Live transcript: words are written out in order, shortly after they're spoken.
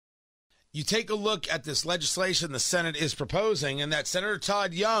You take a look at this legislation the Senate is proposing and that Senator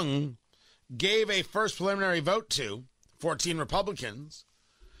Todd Young gave a first preliminary vote to, 14 Republicans,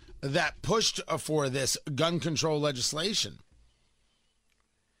 that pushed for this gun control legislation.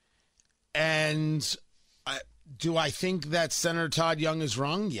 And do I think that Senator Todd Young is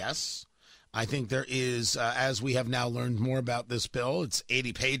wrong? Yes. I think there is, as we have now learned more about this bill, it's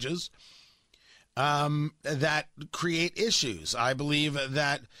 80 pages, that create issues. I believe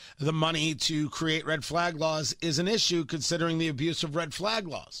that the money to create red flag laws is an issue considering the abuse of red flag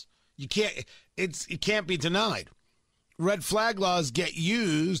laws. It can't be denied. Red flag laws get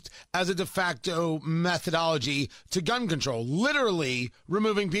used as a de facto methodology to gun control, literally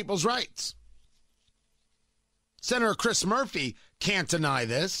removing people's rights. Senator Chris Murphy can't deny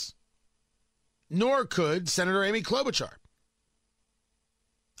this, nor could Senator Amy Klobuchar.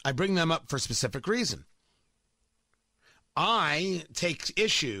 I bring them up for a specific reason. I take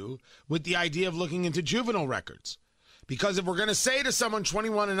issue with the idea of looking into juvenile records. Because if we're going to say to someone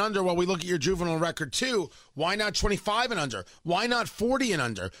 21 and under, well, we look at your juvenile record too, why not 25 and under? Why not 40 and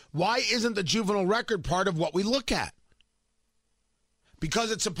under? Why isn't the juvenile record part of what we look at?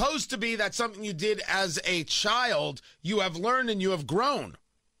 Because it's supposed to be that something you did as a child, you have learned and you have grown.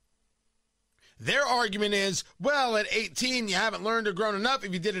 Their argument is, well, at 18, you haven't learned or grown enough.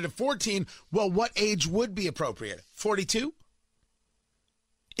 If you did it at 14, well, what age would be appropriate? 42?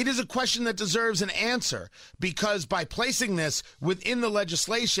 It is a question that deserves an answer because by placing this within the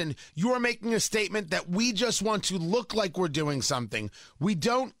legislation, you are making a statement that we just want to look like we're doing something. We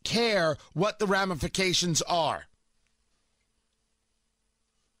don't care what the ramifications are.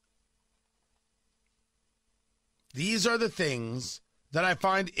 These are the things that I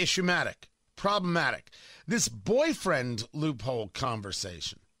find issuematic, problematic. This boyfriend loophole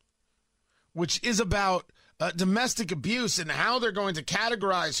conversation, which is about domestic abuse and how they're going to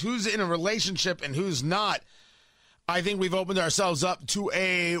categorize who's in a relationship and who's not, I think we've opened ourselves up to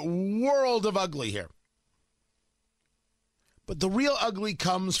a world of ugly here. But the real ugly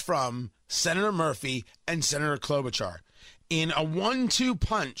comes from Senator Murphy and Senator Klobuchar in a 1-2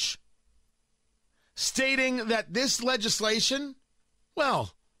 punch, stating that this legislation,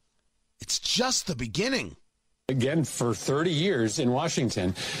 well, it's just the beginning. Again, for 30 years in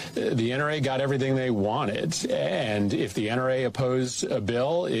Washington, the NRA got everything they wanted. And if the NRA opposed a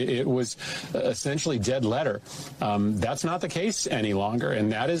bill, it was essentially dead letter. That's not the case any longer. And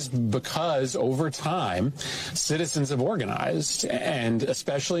that is because over time, citizens have organized. And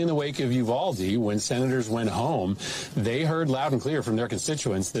especially in the wake of Uvalde, when senators went home, they heard loud and clear from their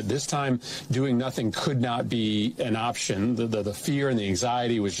constituents that this time doing nothing could not be an option. The fear and the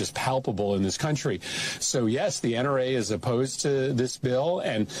anxiety was just palpable in this country. So, yes, the NRA is opposed to this bill,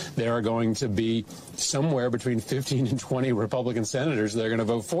 and there are going to be somewhere between 15 and 20 Republican senators that are going to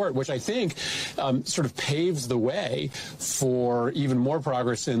vote for it, which I think sort of paves the way for even more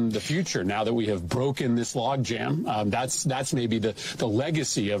progress in the future now that we have broken this logjam. That's maybe the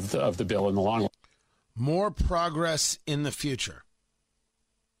legacy of the bill in the long run. More progress in the future.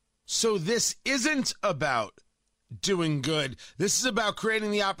 So this isn't about doing good. This is about creating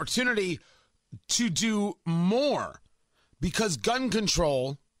the opportunity to do more, because gun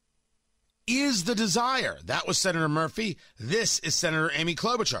control is the desire. That was Senator Murphy. This is Senator Amy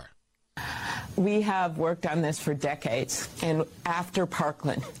Klobuchar. We have worked on this for decades, and after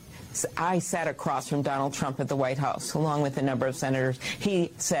Parkland, I sat across from Donald Trump at the White House, along with a number of senators.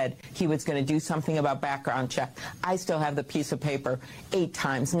 He said he was going to do something about background check. I still have the piece of paper. 8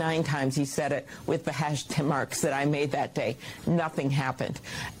 times, 9 times he said it with the hashtag marks that I made that day. Nothing happened.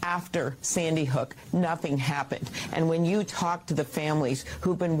 After Sandy Hook, nothing happened. And when you talk to the families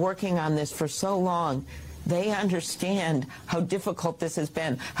who've been working on this for so long, they understand how difficult this has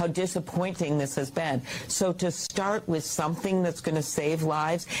been, how disappointing this has been. So to start with something that's going to save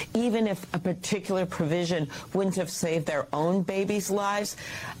lives, even if a particular provision wouldn't have saved their own babies' lives,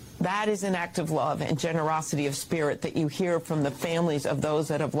 that is an act of love and generosity of spirit that you hear from the families of those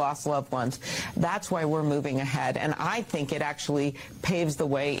that have lost loved ones. That's why we're moving ahead. And I think it actually paves the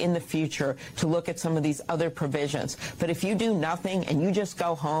way in the future to look at some of these other provisions. But if you do nothing and you just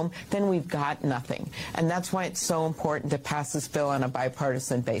go home, then we've got nothing. And that's why it's so important to pass this bill on a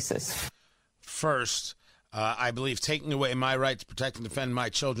bipartisan basis. First, I believe taking away my right to protect and defend my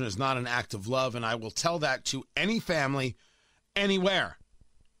children is not an act of love, and I will tell that to any family, anywhere.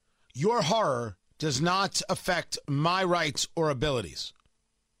 Your horror does not affect my rights or abilities.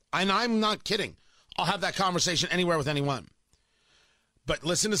 And I'm not kidding. I'll have that conversation anywhere with anyone. But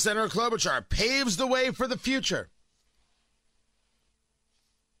listen to Senator Klobuchar. Paves the way for the future.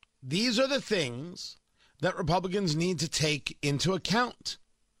 These are the things that Republicans need to take into account.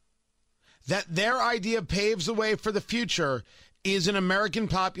 that their idea paves the way for the future is an American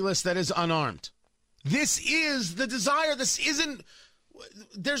populace that is unarmed. This is the desire. This isn't,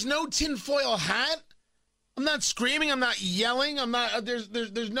 there's no tinfoil hat. I'm not screaming. I'm not yelling. I'm not,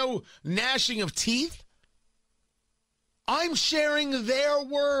 there's no gnashing of teeth. I'm sharing their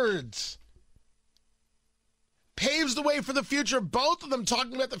words. Paves the way for the future. Both of them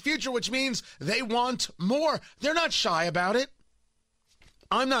talking about the future, which means they want more. They're not shy about it.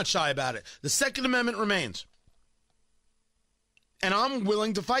 I'm not shy about it. The Second Amendment remains. And I'm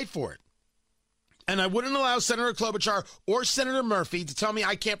willing to fight for it. And I wouldn't allow Senator Klobuchar or Senator Murphy to tell me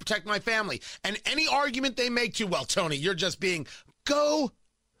I can't protect my family. And any argument they make to, well, Tony, you're just being,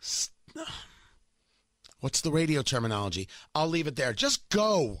 what's the radio terminology? I'll leave it there. Just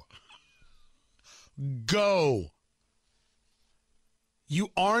go. Go. You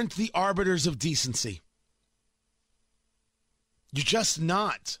aren't the arbiters of decency. You're just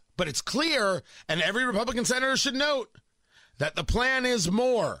not. But it's clear, and every Republican senator should note, that the plan is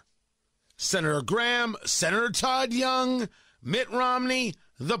more. Senator Graham, Senator Todd Young, Mitt Romney,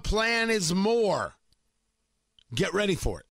 the plan is more. Get ready for it.